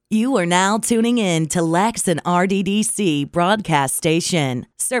You are now tuning in to Lex and RDDC broadcast station,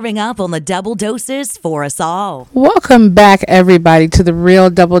 serving up on the double doses for us all. Welcome back, everybody, to the Real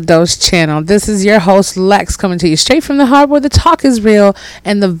Double Dose channel. This is your host, Lex, coming to you straight from the heart where the talk is real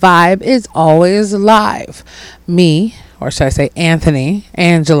and the vibe is always live. Me, or should I say Anthony,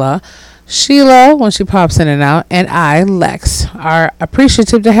 Angela, Sheila, when she pops in and out, and I, Lex, are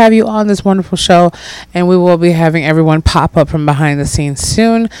appreciative to have you on this wonderful show, and we will be having everyone pop up from behind the scenes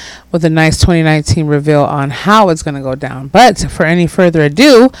soon with a nice 2019 reveal on how it's going to go down. But for any further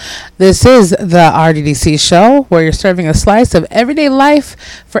ado, this is the RDDC show where you're serving a slice of everyday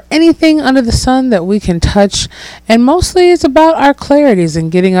life for anything under the sun that we can touch, and mostly it's about our clarities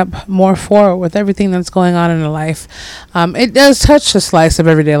and getting up more forward with everything that's going on in life. It does touch a slice of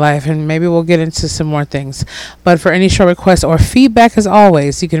everyday life, and maybe we'll get into some more things. But for any show requests or feedback, as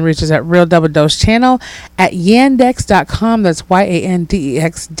always, you can reach us at Real Double Dose channel at yandex.com. That's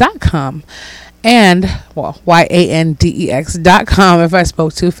YANDEX.com. And, well, YANDEX.com. If I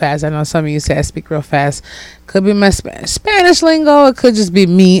spoke too fast, I know some of you say I speak real fast. Could be my Spanish lingo. It could just be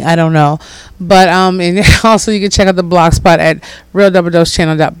me. I don't know. But and also you can check out the blog spot at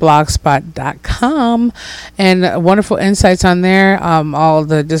realdoubledosechannel.blogspot.com. And wonderful insights on there. All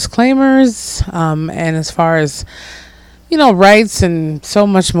the disclaimers. And as far as rights and so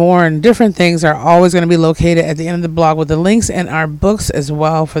much more and different things are always going to be located at the end of the blog with the links and our books as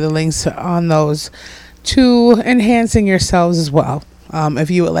well for the links on those to enhancing yourselves as well. If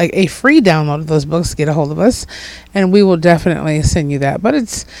you would like a free download of those books, get a hold of us and we will definitely send you that. But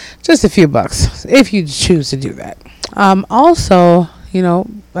it's just a few bucks if you choose to do that. Also,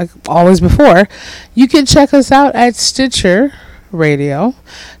 like always before, you can check us out at Stitcher Radio,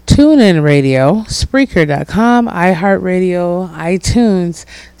 TuneIn Radio, Spreaker.com, iHeartRadio, iTunes,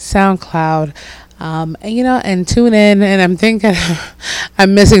 SoundCloud, and tune in. And I'm thinking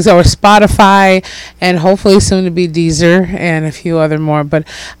I'm missing Spotify, and hopefully soon to be Deezer and a few other more. But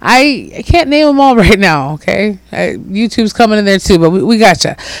I can't name them all right now. Okay, YouTube's coming in there too, but we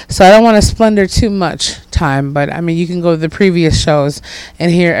gotcha. So I don't want to splendor too much time. But you can go to the previous shows and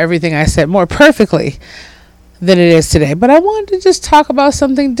hear everything I said more perfectly than it is today. But I wanted to just talk about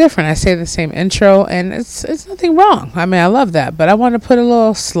something different. I say the same intro and it's nothing wrong. I love that, but I want to put a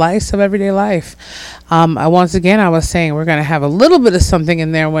little slice of everyday life. I was saying we're going to have a little bit of something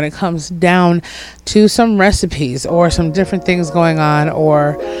in there when it comes down to some recipes or some different things going on,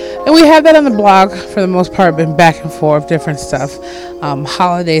 and we have that on the blog for the most part, been back and forth, different stuff,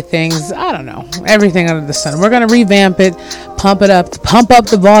 holiday things, I don't know, everything under the sun. We're going to revamp it, pump up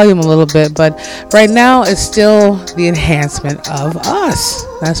the volume a little bit, but right now it's still the enhancement of us.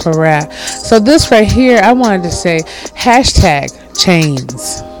 That's where we're at. So this right here, I wanted to say hashtag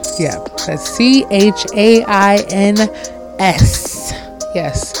chains. Yeah, that's CHAINS.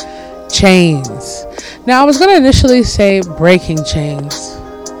 Yes, chains. Now I was going to initially say breaking chains,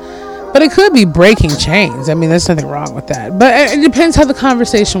 but it could be breaking chains. There's nothing wrong with that. But it depends how the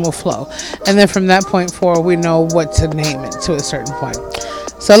conversation will flow. And then from that point forward, we know what to name it to a certain point.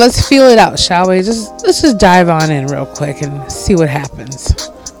 So let's feel it out, shall we? Let's just dive on in real quick and see what happens.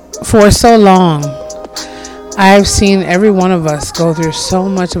 For so long, I've seen every one of us go through so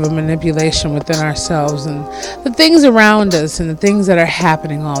much of a manipulation within ourselves and the things around us and the things that are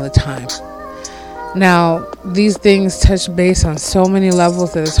happening all the time. Now, these things touch base on so many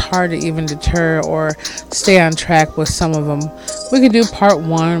levels that it's hard to even deter or stay on track with some of them. We could do part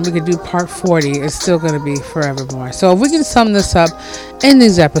 1, we could do part 40. It's still going to be forevermore. So if we can sum this up in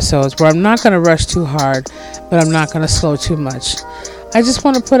these episodes where I'm not going to rush too hard, but I'm not going to slow too much. I just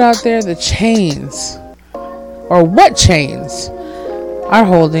want to put out there the chains, or what chains are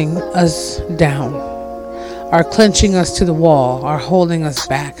holding us down, are clenching us to the wall, are holding us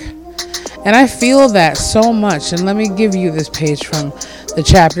back. And I feel that so much. And let me give you this page from the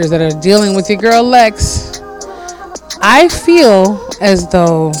chapters that are dealing with your girl Lex. I feel as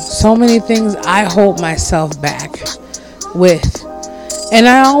though so many things I hold myself back with. And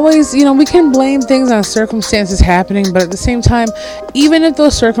I always, we can blame things on circumstances happening, but at the same time, even if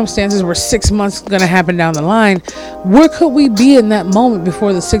those circumstances were 6 months going to happen down the line, where could we be in that moment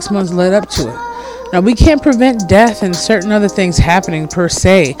before the 6 months led up to it? Now, we can't prevent death and certain other things happening per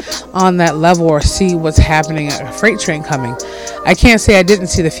se on that level or see what's happening at a freight train coming. I can't say I didn't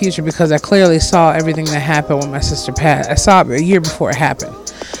see the future because I clearly saw everything that happened when my sister passed. I saw it a year before it happened.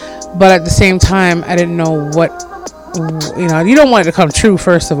 But at the same time, I didn't know what, you don't want it to come true,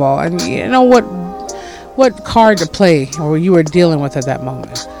 first of all. And you know what card to play or you were dealing with at that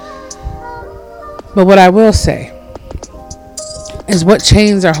moment. But what I will say is what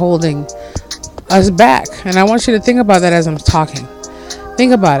chains are holding us back. And I want you to think about that as I'm talking.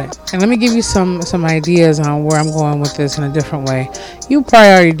 Think about it. And let me give you some ideas on where I'm going with this in a different way. You probably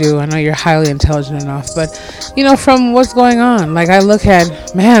already do. I know you're highly intelligent enough. But, from what's going on, like I look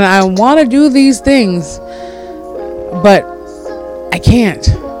at, man, I want to do these things, but I can't.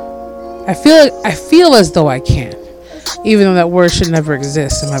 I feel as though I can't, even though that word should never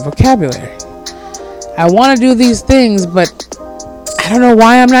exist in my vocabulary. I want to do these things, but I don't know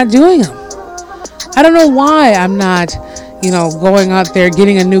why I'm not doing them. I don't know why I'm not, going out there,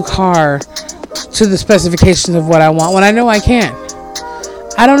 getting a new car to the specifications of what I want when I know I can.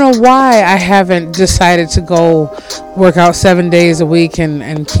 I don't know why I haven't decided to go work out 7 days a week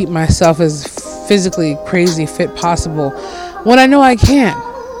and keep myself as physically crazy fit possible when I know I can.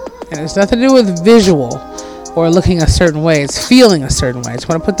 And it's nothing to do with visual or looking a certain way. It's feeling a certain way. I just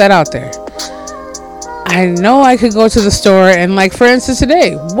want to put that out there. I know I could go to the store and, like, for instance,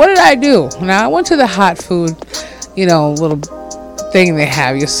 today, what did I do? Now, I went to the hot food, little thing they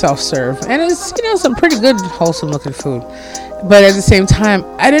have, you self-serve. And it's, some pretty good, wholesome looking food. But at the same time,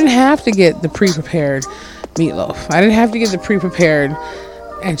 I didn't have to get the pre-prepared meatloaf. I didn't have to get the pre-prepared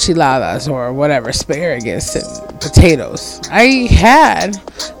enchiladas or whatever, asparagus and potatoes. I had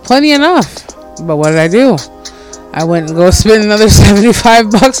plenty enough. But what did I do? I went and go spend another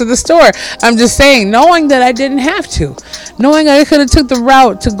 $75 at the store. I'm just saying, knowing that I didn't have to, knowing I could have took the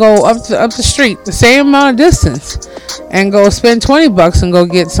route to go up the street, the same amount of distance, and go spend $20 and go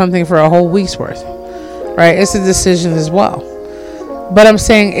get something for a whole week's worth. Right? It's a decision as well. But I'm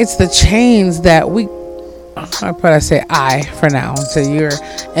saying it's the chains that I for now, until you're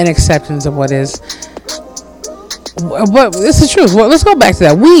in acceptance of what is. But this is true. Well, let's go back to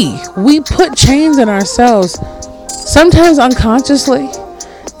that. We put chains in ourselves, sometimes unconsciously,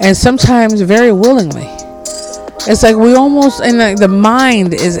 and sometimes very willingly. It's like we almost, and like the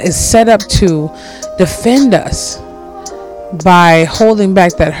mind is set up to defend us by holding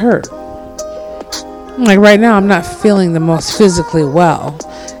back that hurt. Like right now, I'm not feeling the most physically well.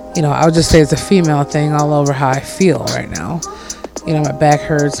 I would just say it's a female thing all over how I feel right now. My back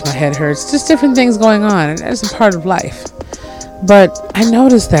hurts, my head hurts, just different things going on. And that's a part of life. But I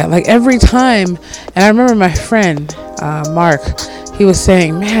noticed that, like, every time, and I remember my friend, Mark, he was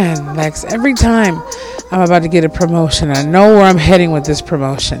saying, man, Lex, every time I'm about to get a promotion, I know where I'm heading with this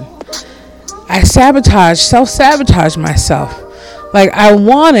promotion, I self-sabotage myself. Like, I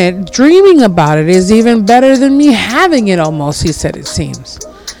want it, dreaming about it is even better than me having it almost, he said, it seems.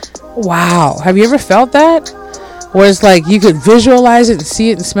 Wow. Have you ever felt that? Where it's like you could visualize it and see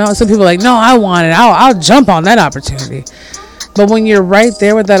it and smell it. Some people are like, no, I want it. I'll jump on that opportunity. But when you're right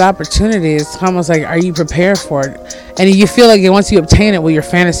there with that opportunity, it's almost like, are you prepared for it? And you feel like once you obtain it, will your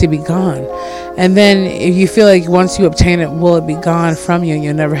fantasy be gone? And then if you feel like once you obtain it, will it be gone from you and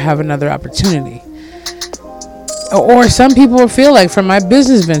you'll never have another opportunity? Or some people will feel like, from my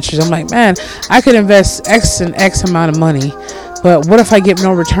business ventures, I'm like, man, I could invest X and X amount of money, but what if I get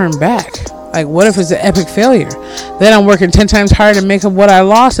no return back? Like, what if it's an epic failure? Then I'm working 10 times harder to make up what I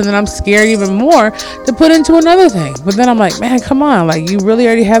lost, and then I'm scared even more to put into another thing. But then I'm like, man, come on. Like, you really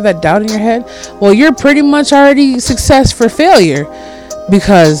already have that doubt in your head? Well, you're pretty much already success for failure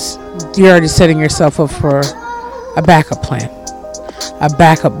because you're already setting yourself up for a backup plan. A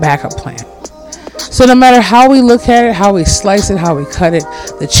backup plan. So no matter how we look at it, how we slice it, how we cut it,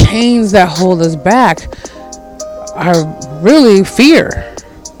 the chains that hold us back are really fear.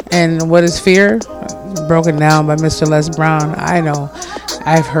 And what is fear? Broken down by Mr. Les Brown, I know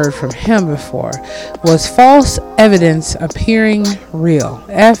I've heard from him before, was false evidence appearing real.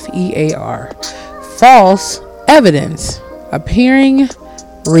 FEAR. False evidence appearing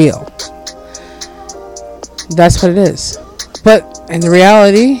real. That's what it is. But in the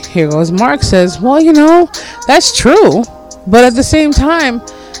reality, here goes Mark says, well, that's true. But at the same time,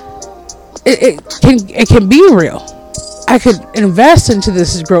 it can be real. I could invest into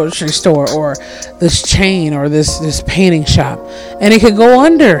this grocery store or this chain or this painting shop, and it could go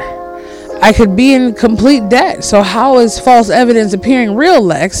under. I could be in complete debt. So how is false evidence appearing real,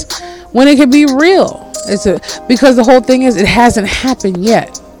 Lex, when it could be real? Because the whole thing is, it hasn't happened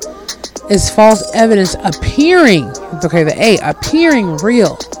yet. It's false evidence appearing. It's okay, the A, appearing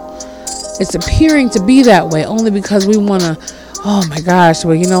real. It's appearing to be that way only because we want to, oh my gosh,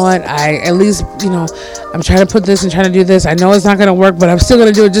 well, you know what? I'm trying to put this and trying to do this. I know it's not going to work, but I'm still going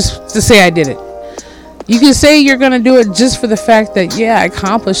to do it just to say I did it. You can say you're going to do it just for the fact that, yeah, I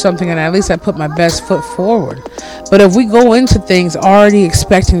accomplished something and at least I put my best foot forward. But if we go into things already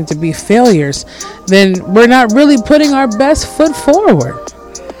expecting it to be failures, then we're not really putting our best foot forward.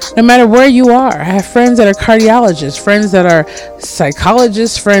 No matter where you are, I have friends that are cardiologists, friends that are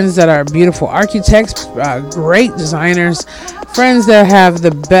psychologists, friends that are beautiful architects, great designers, friends that have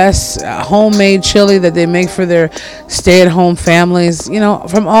the best homemade chili that they make for their stay-at-home families,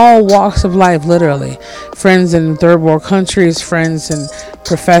 from all walks of life, literally. Friends in third world countries, friends and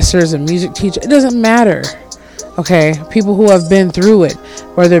professors and music teachers. It doesn't matter. Okay, people who have been through it,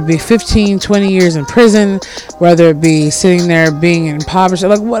 whether it be 15, 20 years in prison, whether it be sitting there being impoverished,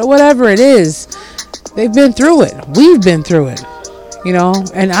 like whatever it is, they've been through it. We've been through it,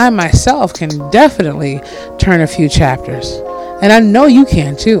 and I myself can definitely turn a few chapters, and I know you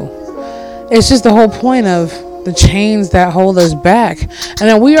can too. It's just the whole point of the chains that hold us back, and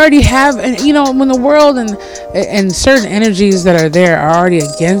then we already have, and when the world and certain energies that are there are already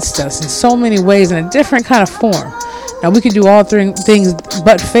against us in so many ways in a different kind of form. Now we could do all things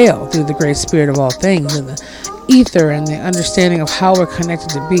but fail through the great spirit of all things and the ether and the understanding of how we're connected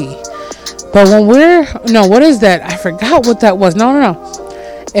to be. But when what is that? I forgot what that was. No.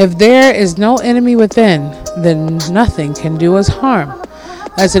 If there is no enemy within, then nothing can do us harm.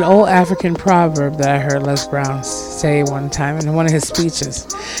 That's an old African proverb that I heard Les Brown say one time in one of his speeches.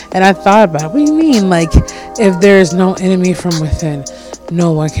 And I thought about it. What do you mean? Like, if there is no enemy from within,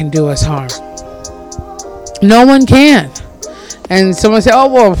 no one can do us harm. No one can. And someone said, oh,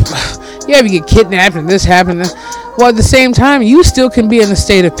 well, yeah, if you get kidnapped and this happened. Well, at the same time, you still can be in a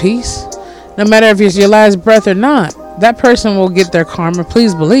state of peace. No matter if it's your last breath or not. That person will get their karma,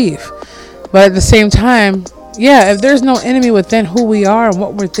 please believe. But at the same time, yeah, if there's no enemy within who we are and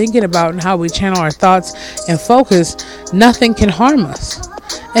what we're thinking about and how we channel our thoughts and focus, nothing can harm us.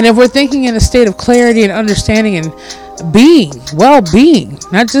 And if we're thinking in a state of clarity and understanding and well-being,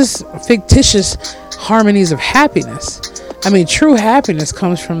 not just fictitious harmonies of happiness. I mean, true happiness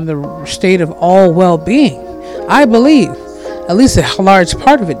comes from the state of all well-being. I believe, at least a large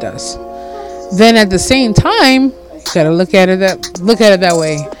part of it does. Then at the same time, you gotta look at it that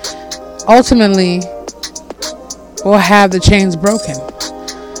way. Ultimately, we'll have the chains broken.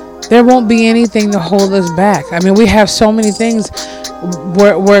 There won't be anything to hold us back. I mean, we have so many things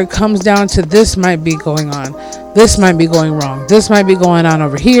where it comes down to this might be going on. This might be going wrong. This might be going on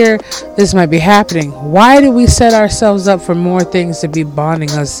over here. This might be happening. Why do we set ourselves up for more things to be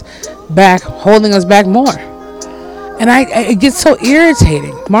bonding us back, holding us back more? And it gets so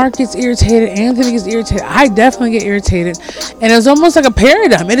irritating. Mark gets irritated. Anthony gets irritated. I definitely get irritated. And it's almost like a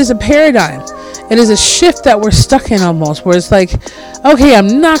paradigm. It is a paradigm. It is a shift that we're stuck in almost, where it's like, okay,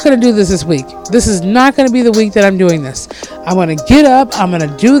 I'm not going to do this week. This is not going to be the week that I'm doing this. I'm going to get up. I'm going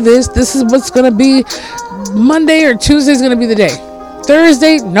to do this. This is what's going to be. Monday or Tuesday is going to be the day.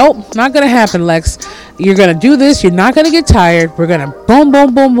 Thursday, nope, not going to happen, Lex. You're going to do this. You're not going to get tired. We're going to boom,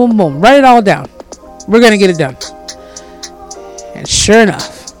 boom, boom, boom, boom. Write it all down. We're going to get it done. And sure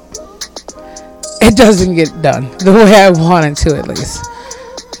enough, it doesn't get done the way I wanted to, at least.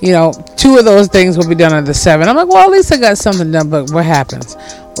 2 of those things will be done on the 7. I'm like, well, at least I got something done. But what happens?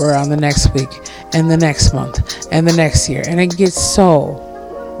 We're on the next week and the next month and the next year. And it gets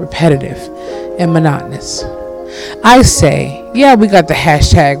so repetitive and monotonous. I say, yeah, we got the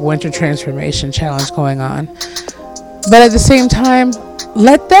hashtag Winter Transformation Challenge going on. But at the same time,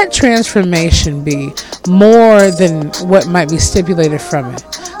 let that transformation be more than what might be stipulated from it.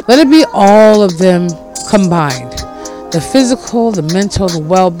 Let it be all of them combined. The physical, the mental, the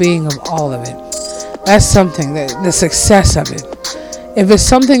well-being of all of it. That's something, the success of it. If it's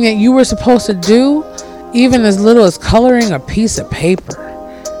something that you were supposed to do, even as little as coloring a piece of paper,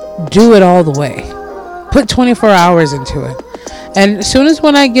 do it all the way. Put 24 hours into it. And as soon as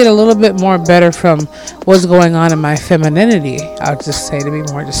when I get a little bit more better from what's going on in my femininity, I'll just say, to be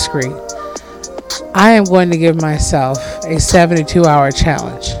more discreet, I am going to give myself a 72-hour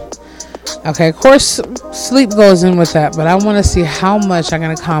challenge. Okay, of course, sleep goes in with that, but I want to see how much I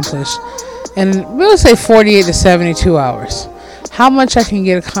can accomplish. And we'll say 48 to 72 hours. How much I can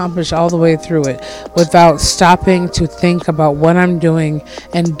get accomplished all the way through it without stopping to think about what I'm doing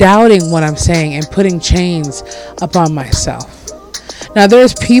and doubting what I'm saying and putting chains upon myself. Now,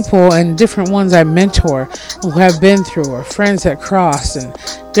 there's people and different ones I mentor who have been through, or friends that crossed, and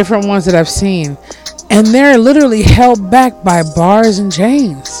different ones that I've seen, and they're literally held back by bars and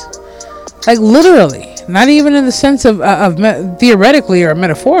chains. Like, literally, not even in the sense of theoretically or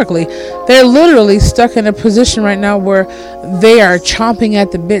metaphorically. They're literally stuck in a position right now where they are chomping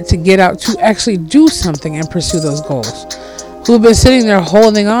at the bit to get out, to actually do something and pursue those goals. Who've been sitting there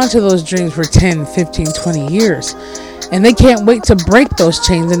holding on to those dreams for 10, 15, 20 years. And they can't wait to break those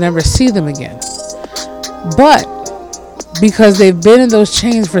chains and never see them again. But because they've been in those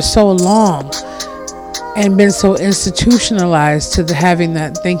chains for so long, and been so institutionalized to having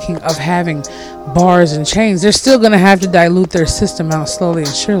that thinking of having bars and chains, they're still going to have to dilute their system out slowly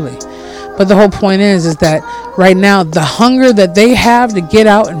and surely. But the whole point is that right now, the hunger that they have to get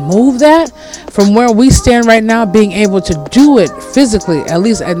out and move that from where we stand right now, being able to do it physically, at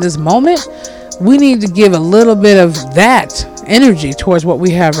least at this moment, we need to give a little bit of that energy towards what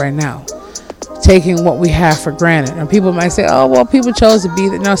we have right now, taking what we have for granted. And people might say, oh, well, people chose to be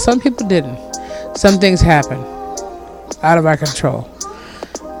there. No, some people didn't. Some things happen out of our control.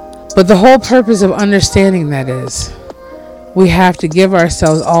 But the whole purpose of understanding that is we have to give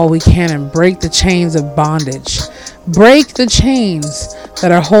ourselves all we can and break the chains of bondage. Break the chains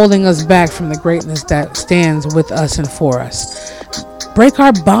that are holding us back from the greatness that stands with us and for us. Break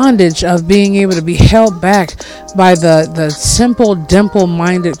our bondage of being able to be held back by the simple,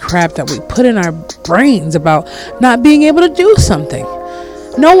 dimple-minded crap that we put in our brains about not being able to do something.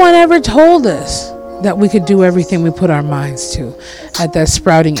 No one ever told us that we could do everything we put our minds to at that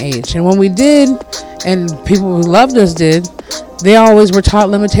sprouting age. And when we did, and people who loved us did, they always were taught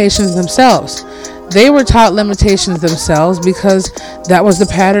limitations themselves. They were taught limitations themselves because that was the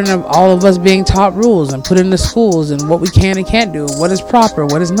pattern of all of us being taught rules and put into schools and what we can and can't do, what is proper,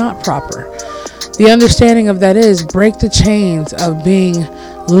 what is not proper. The understanding of that is break the chains of being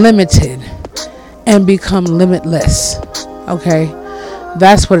limited and become limitless. Okay?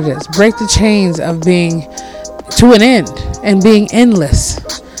 That's what it is. Break the chains of being to an end and being endless.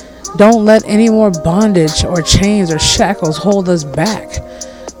 Don't let any more bondage or chains or shackles hold us back.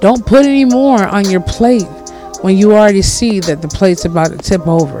 Don't put any more on your plate when you already see that the plate's about to tip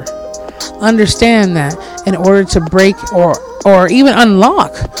over. Understand that in order to break or even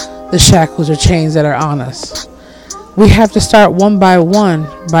unlock the shackles or chains that are on us, we have to start one by one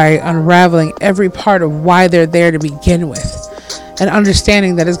by unraveling every part of why they're there to begin with. And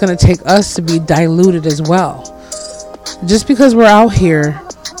understanding that it's going to take us to be diluted as well. Just because we're out here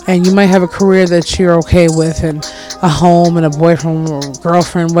and you might have a career that you're okay with and a home and a boyfriend or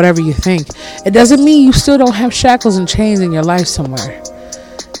girlfriend, whatever you think, it doesn't mean you still don't have shackles and chains in your life somewhere.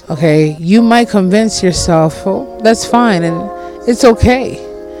 Okay, you might convince yourself, oh, that's fine and it's okay.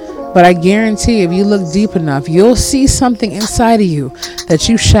 But I guarantee if you look deep enough, you'll see something inside of you that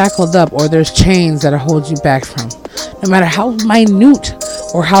you shackled up or there's chains that are holding you back from. No matter how minute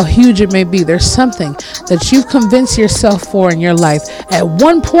or how huge it may be, there's something that you've convinced yourself for in your life at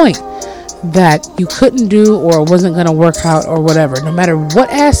one point that you couldn't do or wasn't going to work out or whatever. No matter what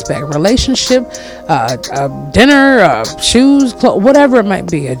aspect, relationship, dinner, shoes, clothes, whatever it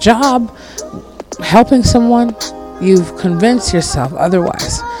might be, a job, helping someone, you've convinced yourself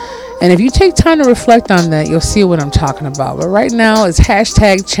otherwise. And if you take time to reflect on that, you'll see what I'm talking about. But right now it's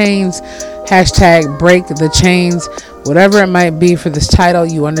hashtag chains, hashtag break the chains, whatever it might be for this title.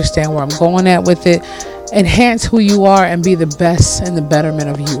 You understand where I'm going at with it. Enhance who you are and be the best and the betterment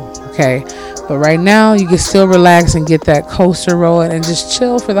of you. Okay. But right now you can still relax and get that coaster rolling and just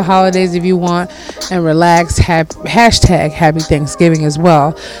chill for the holidays if you want and relax. Hashtag happy Thanksgiving as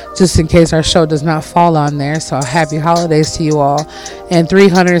well, just in case our show does not fall on there. So happy holidays to you all. And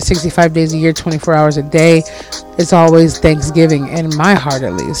 365 days a year, 24 hours a day, it's always Thanksgiving in my heart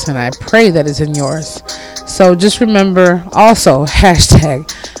at least. And I pray that it's in yours. So just remember also hashtag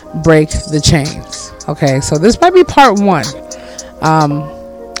break the chains. Okay. So this might be part one.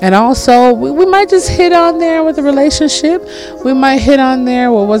 And also, we might just hit on there with the relationship. We might hit on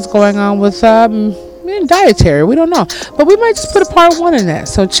there with what's going on with dietary. We don't know. But we might just put a part one in that.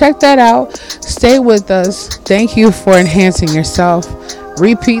 So check that out. Stay with us. Thank you for enhancing yourself.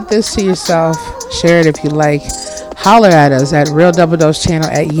 Repeat this to yourself. Share it if you like. Holler at us at Real Double Dose Channel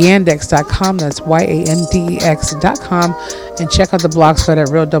at yandex.com. That's yandex.com. And check out the blogspot at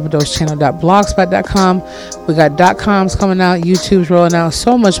realdoubledosechannel.blogspot.com. We got .coms coming out, YouTube's rolling out,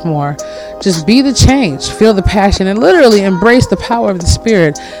 so much more. Just be the change, feel the passion, and literally embrace the power of the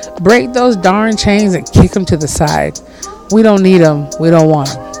spirit. Break those darn chains and kick them to the side. We don't need them. We don't want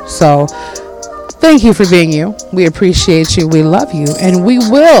them. So thank you for being you. We appreciate you. We love you. And we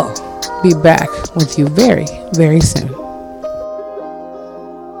will be back with you very, very soon.